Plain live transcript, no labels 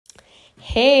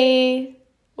Hey,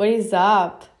 what is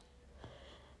up?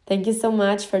 Thank you so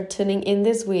much for tuning in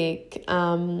this week.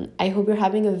 I hope you're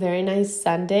having a very nice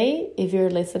Sunday if you're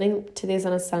listening to this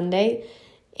on a Sunday.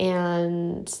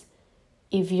 And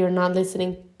if you're not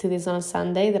listening to this on a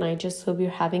Sunday, then I just hope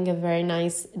you're having a very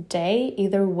nice day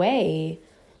either way.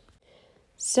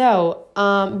 So,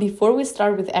 before we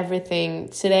start with everything,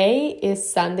 today is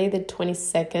Sunday the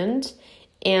 22nd.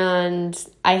 And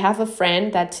I have a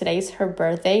friend that today is her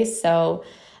birthday, so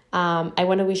I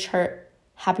want to wish her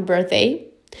happy birthday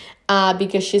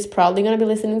because she's probably going to be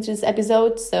listening to this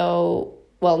episode. So,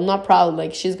 well, not probably,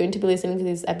 like she's going to be listening to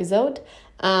this episode.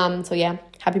 So yeah,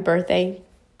 happy birthday.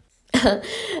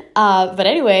 But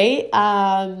anyway,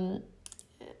 my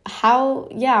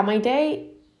day,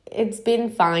 it's been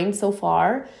fine so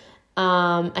far.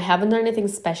 I haven't done anything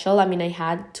special. I mean, I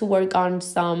had to work on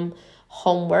some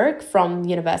homework from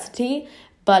university,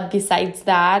 but besides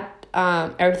that,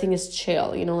 everything is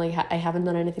chill. Like I haven't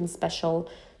done anything special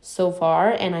so far,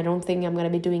 and I don't think I'm gonna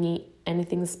be doing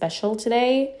anything special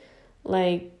today.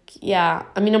 Like, yeah,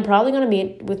 I mean, I'm probably gonna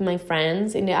meet with my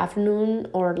friends in the afternoon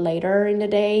or later in the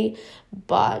day,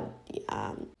 but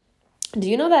do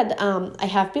you know that I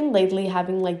have been lately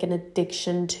having like an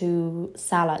addiction to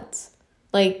salads?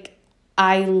 Like,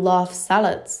 I love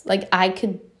salads. Like, I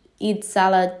could eat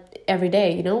salad every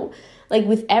day, like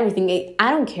with everything.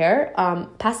 I don't care.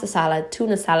 Pasta salad,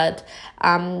 tuna salad,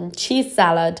 cheese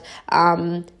salad,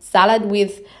 salad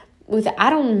with I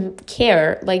don't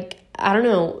care. Like, I don't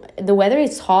know. The weather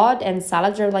is hot and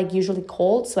salads are like usually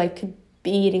cold, so I could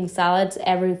be eating salads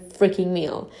every freaking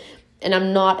meal. And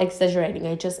I'm not exaggerating.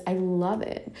 I love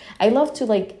it. I love to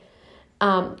like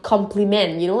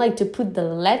compliment, like to put the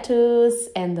lettuce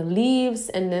and the leaves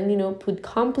and then, put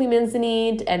compliments in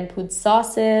it and put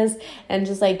sauces and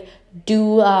just like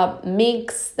do a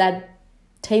mix that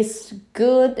tastes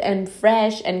good and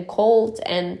fresh and cold,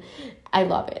 and I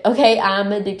love it. Okay,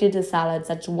 I'm addicted to salads.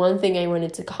 That's one thing I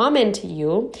wanted to comment to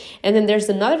you. And then there's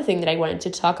another thing that I wanted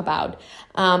to talk about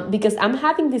because I'm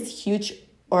having this huge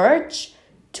urge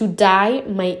to dye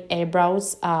my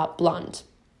eyebrows blonde.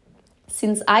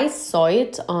 Since I saw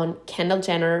it on Kendall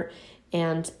Jenner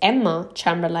and Emma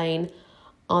Chamberlain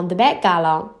on the Met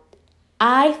Gala,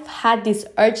 I've had this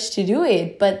urge to do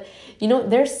it. But,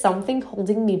 there's something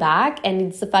holding me back, and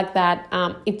it's the fact that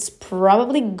it's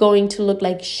probably going to look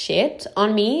like shit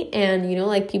on me. And,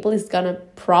 like people is gonna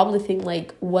probably think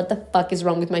like, what the fuck is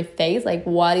wrong with my face? Like,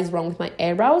 what is wrong with my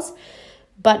eyebrows?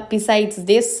 But besides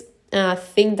this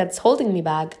thing that's holding me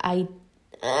back, I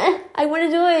want to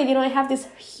do it. I have this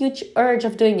huge urge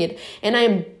of doing it, and I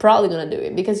am probably going to do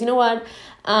it because you know what?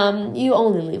 You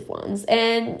only live once,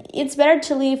 and it's better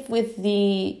to live with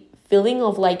the feeling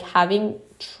of like having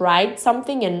tried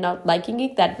something and not liking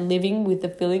it than living with the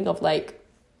feeling of like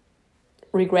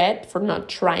regret for not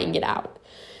trying it out.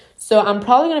 So I'm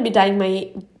probably going to be dyeing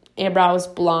my eyebrows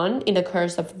blonde in the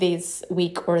course of this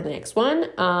week or the next one.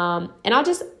 And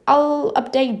I'll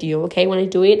update you, okay, when I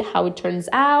do it, how it turns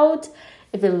out,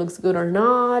 if it looks good or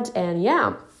not. And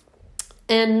yeah,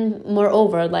 and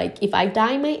moreover, like if I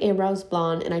dye my eyebrows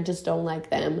blonde and I just don't like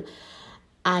them,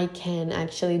 I can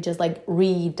actually just like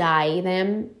re-dye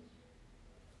them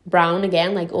brown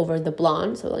again, like over the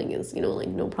blonde, so like it's like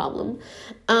no problem.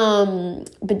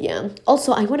 But yeah,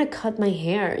 also I want to cut my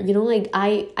hair. Like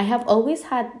I have always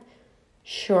had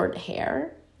short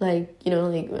hair, like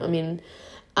I mean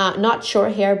not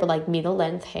short hair but like middle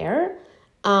length hair,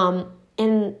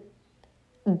 and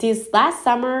this last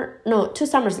summer, no, 2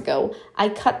 summers ago, I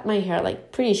cut my hair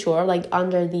like pretty short, like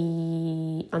under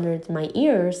my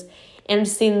ears. And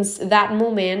since that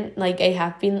moment, like I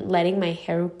have been letting my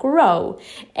hair grow.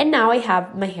 And now I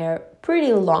have my hair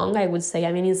pretty long, I would say.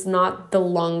 I mean, it's not the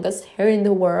longest hair in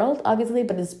the world, obviously,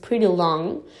 but it's pretty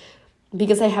long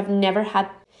because I have never had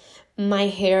my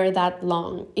hair that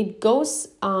long. It goes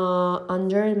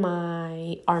under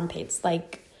my armpits,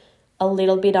 like a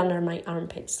little bit under my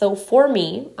armpits. So for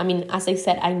me, I mean, as I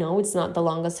said, I know it's not the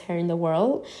longest hair in the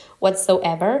world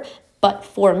whatsoever, but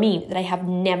for me, that I have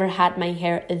never had my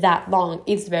hair that long,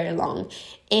 it's very long.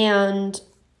 And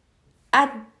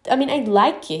I mean, I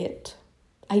like it.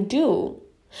 I do.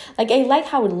 Like, I like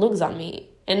how it looks on me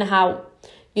and how,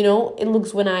 it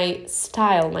looks when I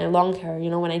style my long hair.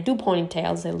 When I do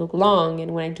ponytails, they look long.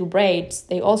 And when I do braids,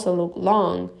 they also look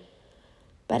long.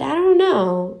 But I don't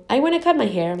know. I want to cut my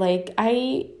hair. Like,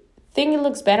 I think it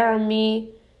looks better on me.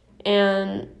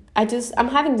 And I'm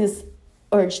having this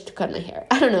urge to cut my hair.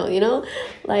 I don't know,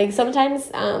 like sometimes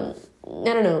I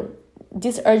don't know,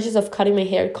 these urges of cutting my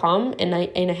hair come and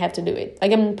I have to do it.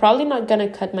 Like, I'm probably not gonna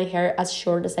cut my hair as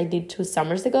short as I did 2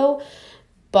 summers ago,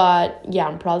 But yeah,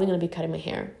 I'm probably going to be cutting my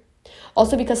hair.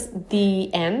 Also because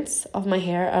the ends of my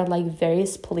hair are like very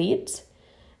split.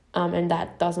 And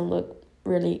that doesn't look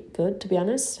really good, to be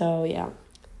honest. So yeah,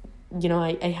 you know,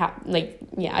 I have like,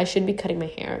 yeah, I should be cutting my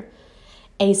hair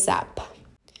ASAP.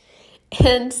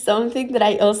 And something that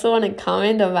I also want to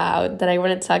comment about, that I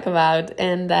want to talk about,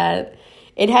 and that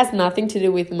it has nothing to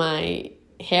do with my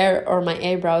hair or my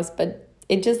eyebrows, but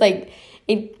it just like,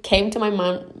 it came to my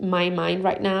mind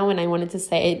right now, and I wanted to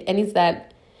say it, and it's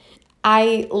that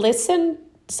I listened,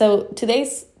 so 2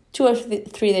 or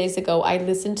 3 days ago, I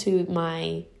listened to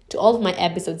all of my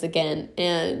episodes again,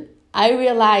 and I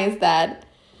realized that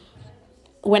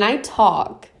when I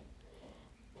talk,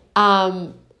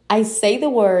 I say the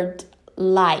word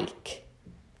like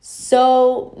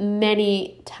so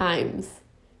many times.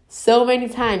 It's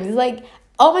like,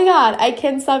 oh my god, I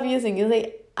can't stop using it. It's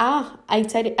like, I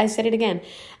said it again.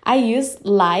 I use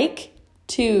like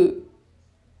to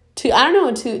I don't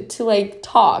know, to like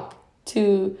talk,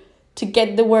 to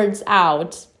get the words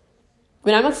out.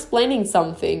 When I'm explaining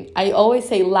something, I always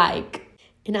say like.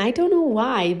 And I don't know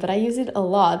why, but I use it a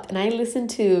lot. And I listen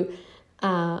to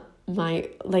my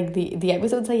like the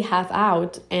episodes I have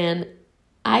out, and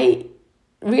I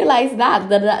realize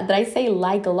that I say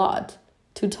like a lot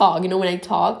to talk. You know, when I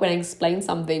explain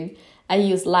something, I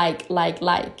use like.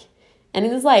 And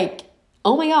it's like,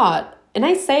 oh my god. And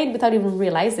I say it without even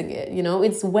realizing it, you know?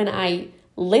 It's when I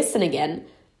listen again,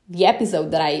 the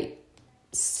episode that I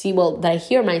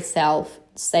hear myself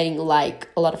saying like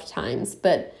a lot of times.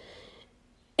 But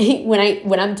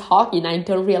when I'm talking, I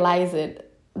don't realize it,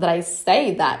 that I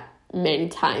say that many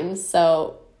times.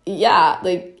 So yeah,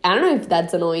 like, I don't know if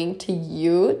that's annoying to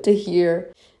you to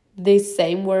hear the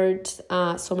same words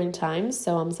so many times.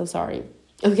 So I'm so sorry.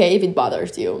 Okay, if it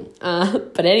bothers you.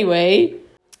 But anyway,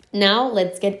 now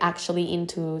let's get actually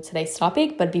into today's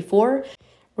topic. But before,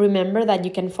 remember that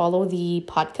you can follow the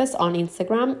podcast on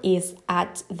Instagram, is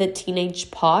at The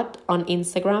Teenage Pod on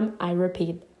Instagram. I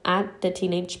repeat, at The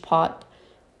Teenage Pod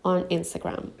on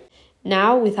Instagram.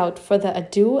 Now, without further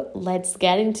ado, let's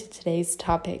get into today's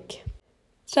topic.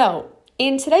 So,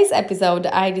 in today's episode,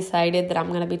 I decided that I'm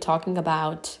going to be talking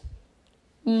about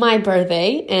my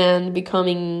birthday and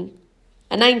becoming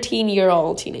a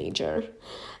 19-year-old teenager.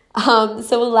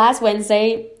 So last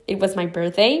Wednesday, it was my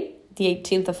birthday, the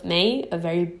 18th of May, a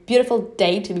very beautiful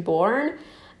day to be born.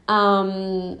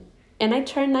 And I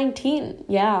turned 19.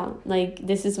 Yeah, like,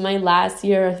 this is my last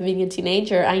year of being a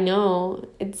teenager. I know,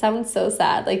 it sounds so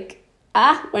sad. Like,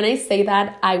 when I say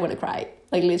that, I want to cry.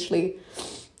 Like, literally,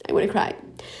 I want to cry.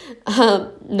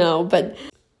 No,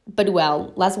 but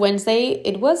well, last Wednesday,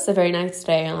 it was a very nice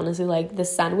day, honestly. Like, the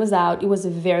sun was out. It was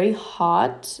very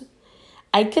hot.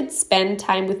 I could spend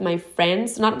time with my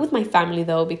friends, not with my family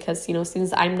though, because, you know,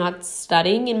 since I'm not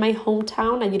studying in my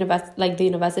hometown at the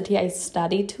university I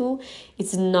study to,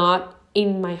 it's not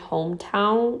in my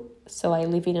hometown. So I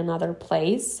live in another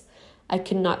place. I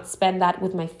could not spend that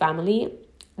with my family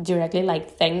directly.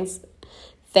 Like,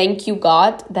 thank you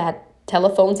God that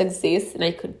telephones exist and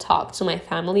I could talk to my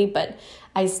family, but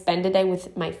I spent the day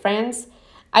with my friends.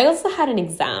 I also had an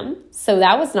exam, so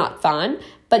that was not fun.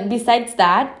 But besides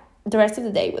that, the rest of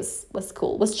the day was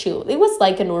cool, was chill. It was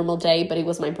like a normal day, but it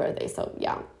was my birthday, so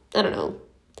yeah, I don't know.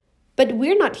 But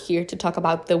we're not here to talk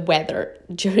about the weather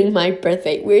during my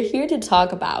birthday. We're here to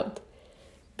talk about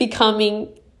becoming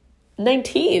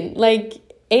 19. Like,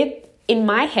 it, in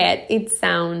my head, it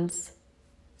sounds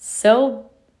so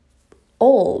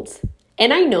old.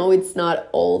 And I know it's not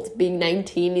old being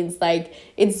 19. It's like,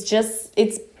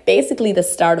 it's basically the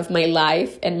start of my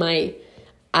life and my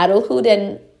adulthood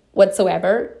and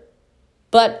whatsoever.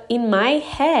 But in my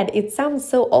head, it sounds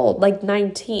so old, like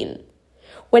 19.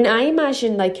 When I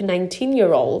imagine like a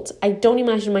 19-year-old, I don't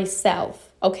imagine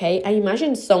myself, okay? I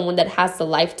imagine someone that has a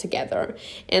life together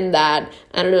and that,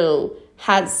 I don't know,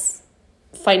 has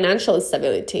financial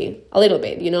stability a little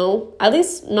bit, you know? At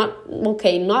least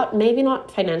maybe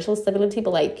not financial stability,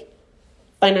 but like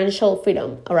financial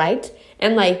freedom, all right?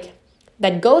 And like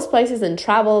that goes places and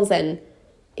travels and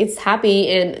it's happy.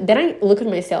 And then I look at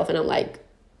myself and I'm like,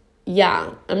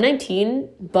 yeah, I'm 19,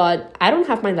 but I don't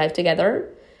have my life together.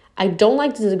 I don't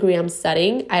like the degree I'm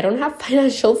studying. I don't have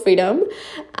financial freedom.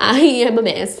 I am a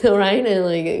mess, all right? And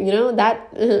like, you know, that,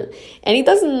 and it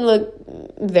doesn't look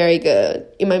very good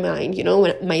in my mind, you know,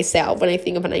 when I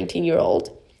think of a 19-year-old.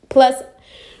 Plus,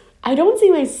 I don't see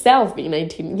myself being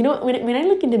 19. You know, when I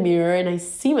look in the mirror and I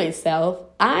see myself,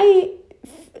 I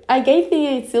think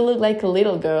I still look like a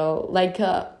little girl. Like,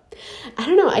 I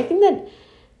don't know. I think that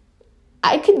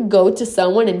I could go to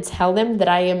someone and tell them that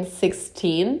I am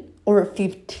 16 or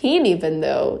 15 even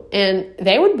though, and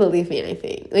they would believe me, I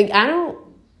think. Like,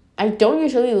 I don't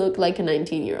usually look like a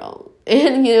 19-year-old,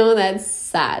 and that's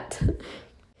sad.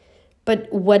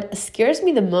 But what scares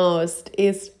me the most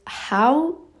is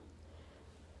how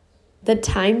the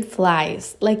time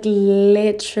flies, like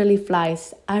literally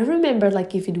flies. I remember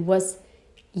like if it was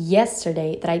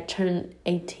yesterday that I turned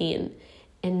 18,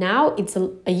 and now it's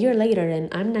a year later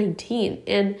and I'm 19.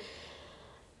 And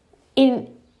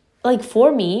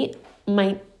for me,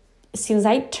 since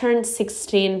I turned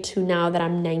 16 to now that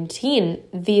I'm 19,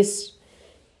 this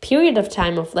period of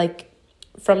time of like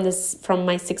from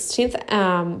my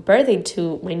 16th birthday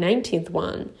to my 19th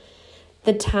one,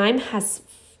 the time has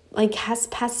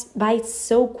passed by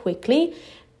so quickly,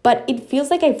 but it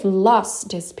feels like I've lost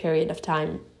this period of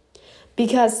time.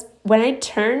 Because when I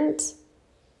turned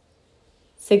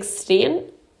 16,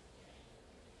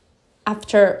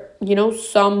 after,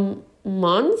 some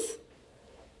months,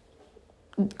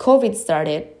 COVID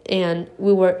started and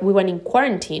we went in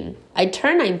quarantine. I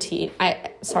turned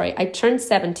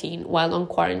 17 while on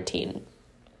quarantine.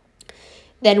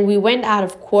 Then we went out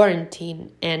of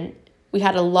quarantine and we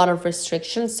had a lot of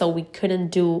restrictions, so we couldn't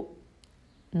do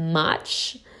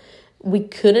much. We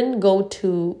couldn't go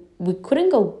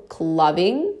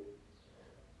clubbing.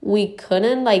 We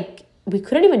couldn't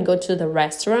even go to the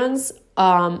restaurants.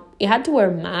 You had to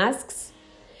wear masks.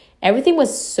 Everything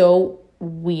was so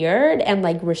weird and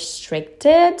like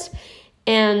restricted.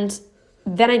 And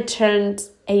then I turned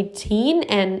 18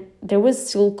 and there was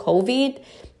still COVID.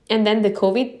 And then the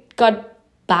COVID got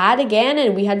bad again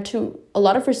and we had a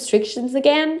lot of restrictions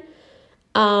again.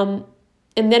 And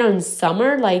then on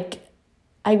summer, like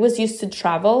I was used to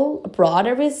travel abroad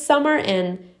every summer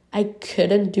and I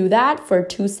couldn't do that for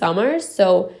 2 summers.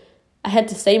 So I had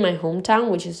to stay in my hometown,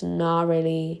 which is not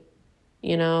really,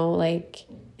 like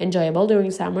enjoyable during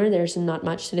summer. There's not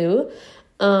much to do.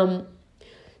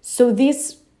 So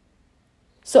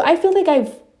I feel like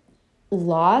I've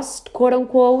lost, quote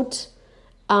unquote,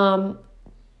 2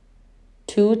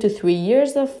 to 3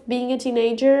 years of being a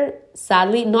teenager.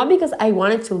 Sadly, not because I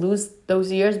wanted to lose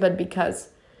those years, but because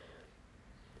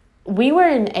we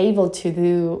weren't able to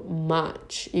do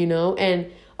much,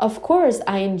 and of course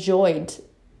I enjoyed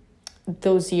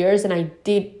those years and I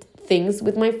did things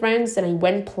with my friends and I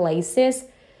went places.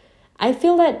 I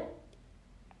feel that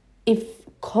if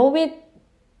COVID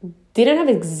didn't have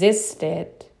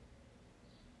existed,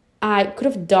 I could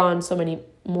have done so many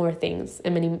more things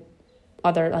and many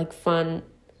other like fun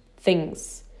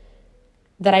things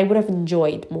that I would have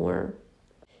enjoyed more.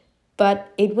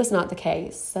 But it was not the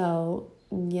case. So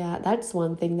yeah, that's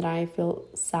one thing that I feel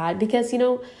sad because,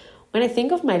 when I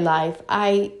think of my life,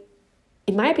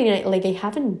 in my opinion, like I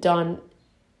haven't done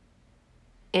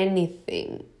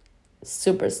anything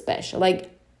super special.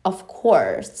 Like, of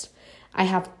course, I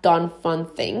have done fun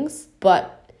things,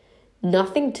 but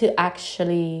nothing to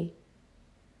actually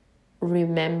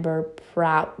remember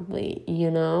proudly,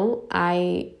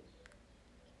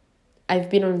 I've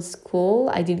been on school.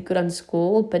 I did good on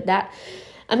school, but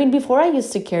before I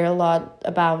used to care a lot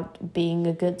about being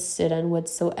a good student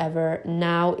whatsoever.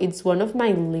 Now it's one of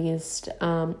my least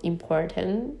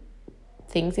important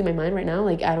things in my mind right now.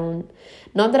 Like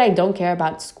not that I don't care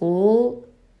about school,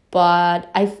 but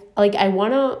I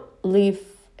want to live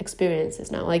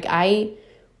experiences now. Like I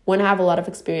want to have a lot of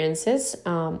experiences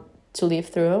to live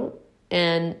through,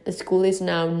 and school is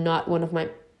now not one of my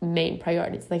main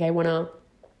priorities. Like I want to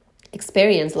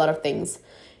experience a lot of things.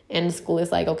 And school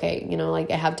is like, okay,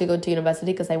 I have to go to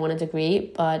university because I want a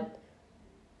degree, but,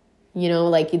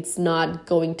 it's not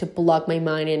going to block my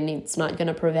mind and it's not going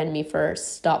to prevent me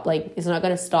it's not going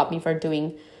to stop me from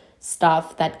doing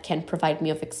stuff that can provide me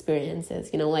of experiences,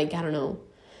 I don't know.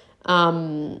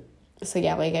 So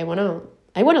yeah, like I want to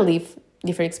live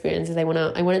different experiences. I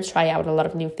want to try out a lot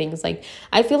of new things. Like,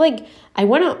 I feel like I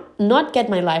want to not get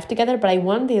my life together, but I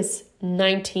want this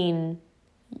 19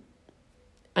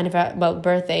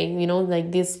 birthday,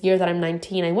 like this year that I'm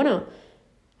 19, I want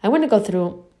to go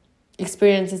through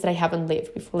experiences that I haven't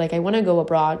lived before. Like I want to go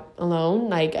abroad alone.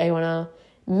 Like I want to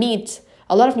meet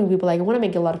a lot of new people. Like I want to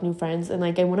make a lot of new friends, and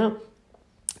like I want to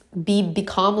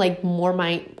become like more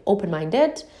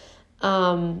open-minded,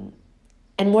 and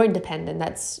more independent.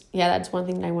 That's one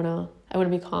thing that I want to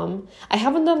become. I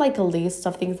haven't done like a list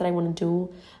of things that I want to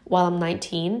do while I'm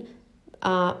 19.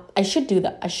 I should do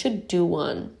that. I should do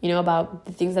one, about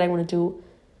the things that I want to do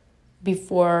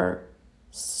before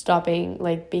stopping,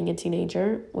 like, being a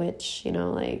teenager, which,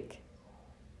 like,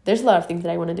 there's a lot of things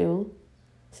that I want to do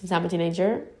since I'm a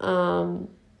teenager.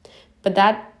 But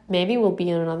that maybe will be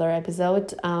in another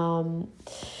episode.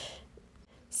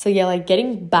 So yeah, like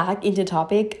getting back into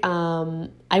topic,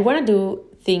 I want to do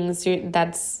things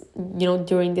that's,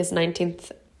 during this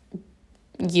 19th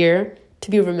year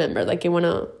to be remembered. Like I want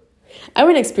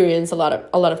to experience a lot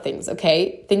of things,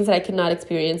 okay? Things that I could not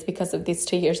experience because of these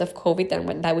 2 years of COVID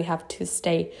and that we have to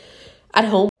stay at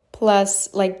home.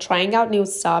 Plus, like trying out new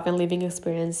stuff and living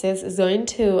experiences is going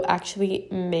to actually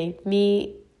make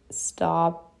me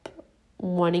stop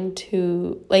wanting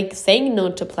to, like, saying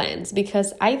no to plans,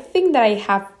 because I think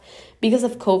that because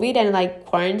of COVID and like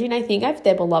quarantine, I think I've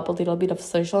developed a little bit of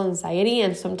social anxiety.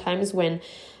 And sometimes when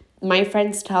my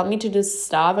friends tell me to do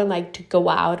stuff and like to go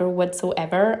out or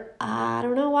whatsoever, I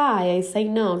don't know why I say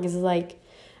no, because like,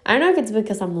 I don't know if it's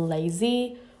because I'm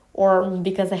lazy or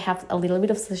because I have a little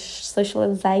bit of social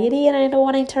anxiety and I don't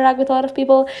want to interact with a lot of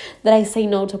people, that I say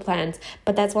no to plans.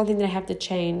 But that's one thing that I have to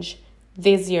change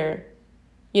this year,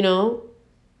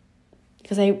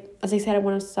 because as I said, I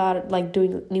want to start like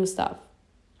doing new stuff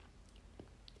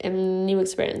and new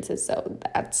experiences. So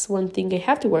that's one thing I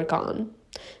have to work on,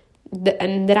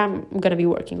 and that I'm going to be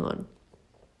working on.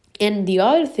 And the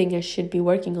other thing I should be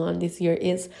working on this year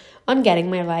is on getting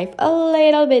my life a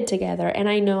little bit together. And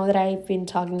I know that I've been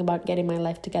talking about getting my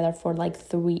life together for like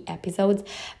 3 episodes,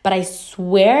 but I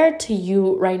swear to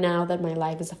you right now that my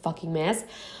life is a fucking mess.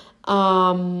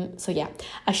 So yeah,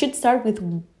 I should start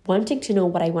with wanting to know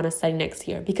what I want to study next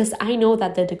year, because I know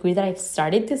that the degree that I've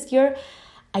started this year,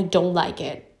 I don't like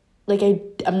it. Like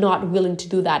I'm not willing to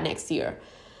do that next year.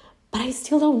 But I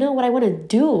still don't know what I want to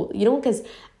do, because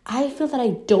I feel that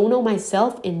I don't know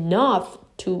myself enough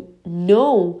to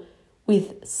know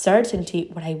with certainty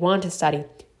what I want to study.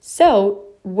 So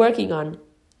working on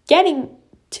getting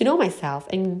to know myself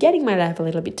and getting my life a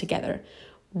little bit together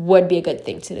would be a good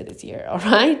thing to do this year, all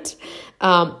right?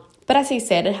 But as I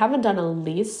said, I haven't done a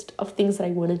list of things that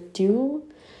I want to do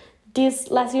this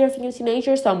last year of New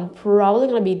Teenager, so I'm probably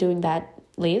going to be doing that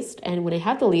list. And when I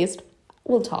have the list,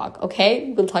 we'll talk,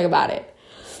 okay? We'll talk about it.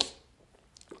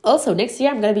 Also, next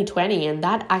year I'm going to be 20, and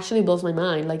that actually blows my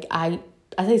mind. Like, as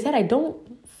I said, I don't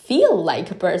feel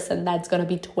like a person that's going to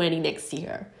be 20 next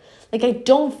year. Like, I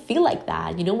don't feel like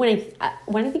that.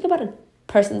 When I think about a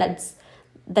person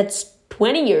that's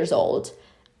 20 years old,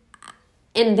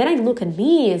 and then I look at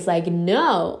me, it's like,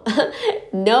 no,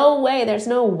 no way. There's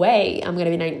no way I'm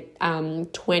going to be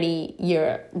 20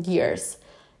 years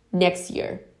next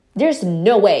year. There's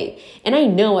no way. And I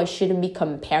know I shouldn't be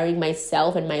comparing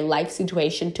myself and my life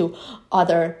situation to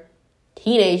other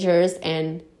teenagers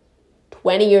and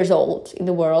 20 years old in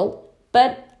the world,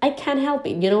 but I can't help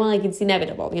it. Like it's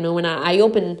inevitable. When I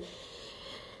open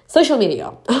social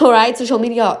media, all right? Social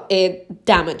media, it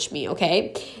damaged me,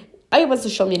 okay? I open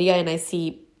social media and I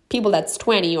see people that's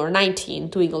 20 or 19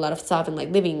 doing a lot of stuff and like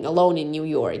living alone in New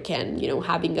York and,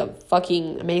 having a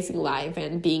fucking amazing life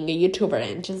and being a YouTuber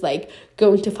and just like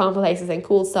going to fun places and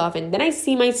cool stuff. And then I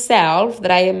see myself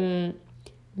that I am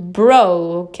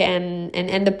broke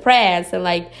and depressed and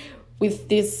like with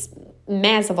this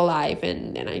mess of a life.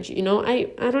 And I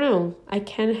don't know, I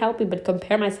can't help it but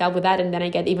compare myself with that. And then I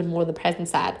get even more depressed and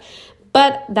sad.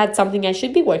 But that's something I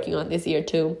should be working on this year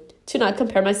too. To not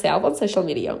compare myself on social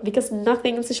media, because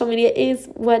nothing on social media is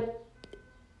what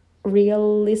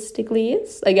realistically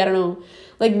is. Like, I don't know,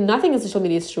 like nothing on social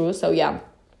media is true. So yeah,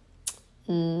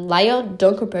 Leo,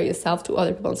 don't compare yourself to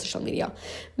other people on social media.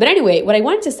 But anyway, what I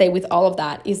wanted to say with all of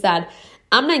that is that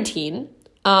I'm 19.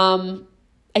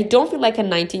 I don't feel like a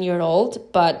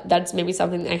 19-year-old, but that's maybe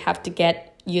something I have to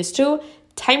get used to.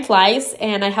 Time flies,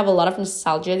 and I have a lot of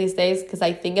nostalgia these days because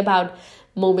I think about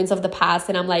moments of the past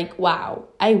and I'm like, wow,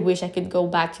 I wish I could go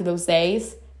back to those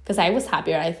days, because I was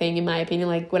happier, I think, in my opinion.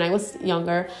 Like when I was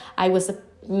younger, I was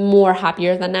more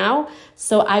happier than now.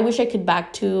 So I wish I could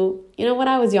back to, when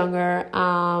I was younger.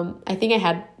 I think I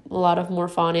had a lot of more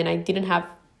fun and I didn't have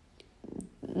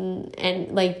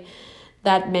and like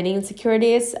that many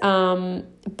insecurities.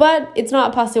 But it's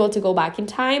not possible to go back in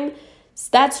time. So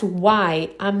that's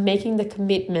why I'm making the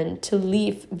commitment to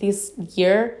leave this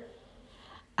year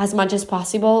as much as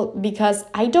possible, because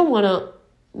I don't want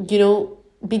to,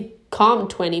 become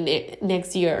 20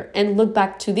 next year and look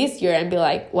back to this year and be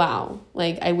like, wow,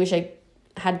 like I wish I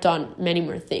had done many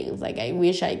more things. Like I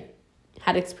wish I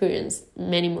had experienced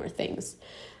many more things.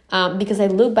 Because I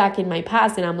look back in my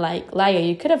past and I'm like, Laya,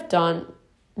 you could have done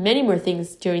many more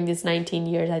things during these 19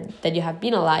 years that you have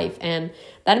been alive. And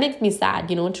that makes me sad,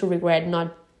 to regret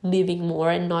not living more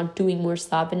and not doing more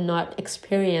stuff and not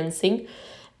experiencing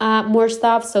more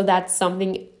stuff. So that's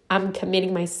something I'm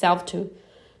committing myself to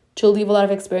live a lot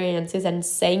of experiences and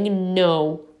saying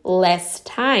no less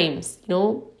times,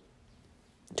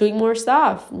 doing more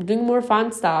stuff, doing more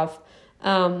fun stuff.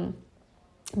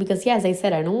 Because yeah, as I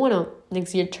said, I don't want to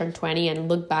next year turn 20 and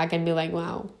look back and be like,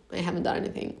 wow, I haven't done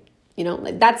anything.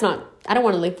 Like that's not, I don't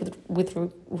want to live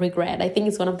with regret. I think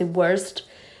it's one of the worst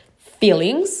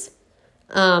feelings,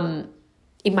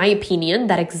 in my opinion,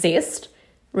 that exist,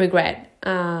 regret.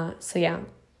 So yeah,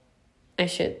 I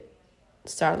should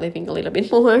start living a little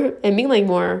bit more and being like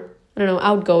more, I don't know,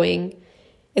 outgoing.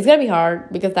 It's gonna be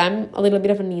hard because I'm a little bit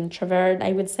of an introvert,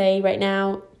 I would say, right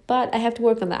now, but I have to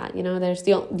work on that. There's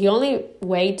the only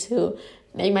way to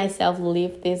make myself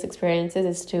live these experiences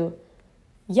is to,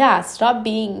 stop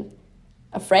being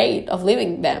afraid of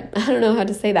living them. I don't know how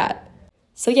to say that.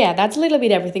 So yeah, that's a little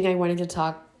bit everything I wanted to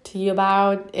talk to you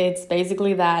about. It's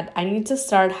basically that I need to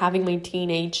start having my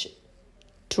teenage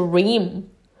dream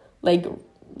like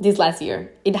this last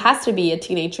year. It has to be a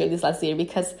teenage dream this last year,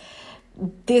 because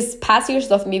these past years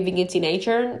of me being a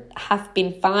teenager have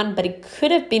been fun, but it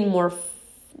could have been more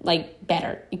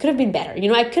better. It could have been better.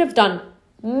 I could have done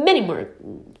many more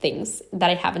things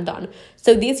that I haven't done.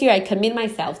 So this year I commit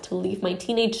myself to live my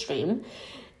teenage dream,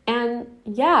 and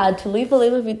to live a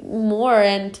little bit more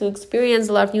and to experience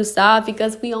a lot of new stuff,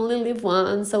 because we only live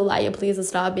once. So Laia, please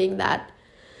stop being that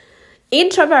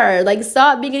introvert.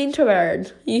 Stop being an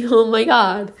introvert. Oh my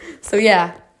God. So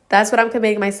yeah, that's what I'm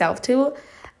committing myself to.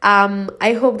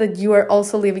 I hope that you are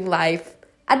also living life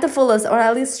at the fullest, or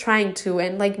at least trying to,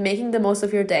 and making the most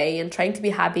of your day and trying to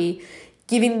be happy,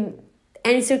 given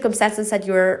any circumstances that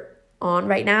you're on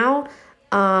right now.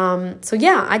 So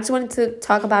yeah, I just wanted to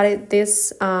talk about it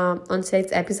on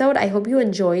today's episode. I hope you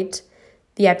enjoyed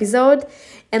the episode,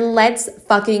 and let's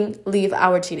fucking live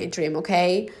our teenage dream,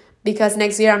 okay? Because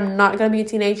next year I'm not gonna be a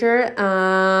teenager.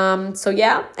 So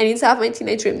yeah, I need to have my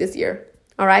teenage dream this year.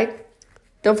 All right.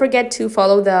 Don't forget to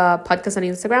follow the podcast on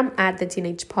Instagram at The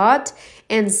Teenage Pod,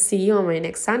 and see you on my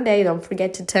next Sunday. Don't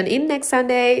forget to tune in next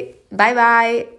Sunday. Bye bye.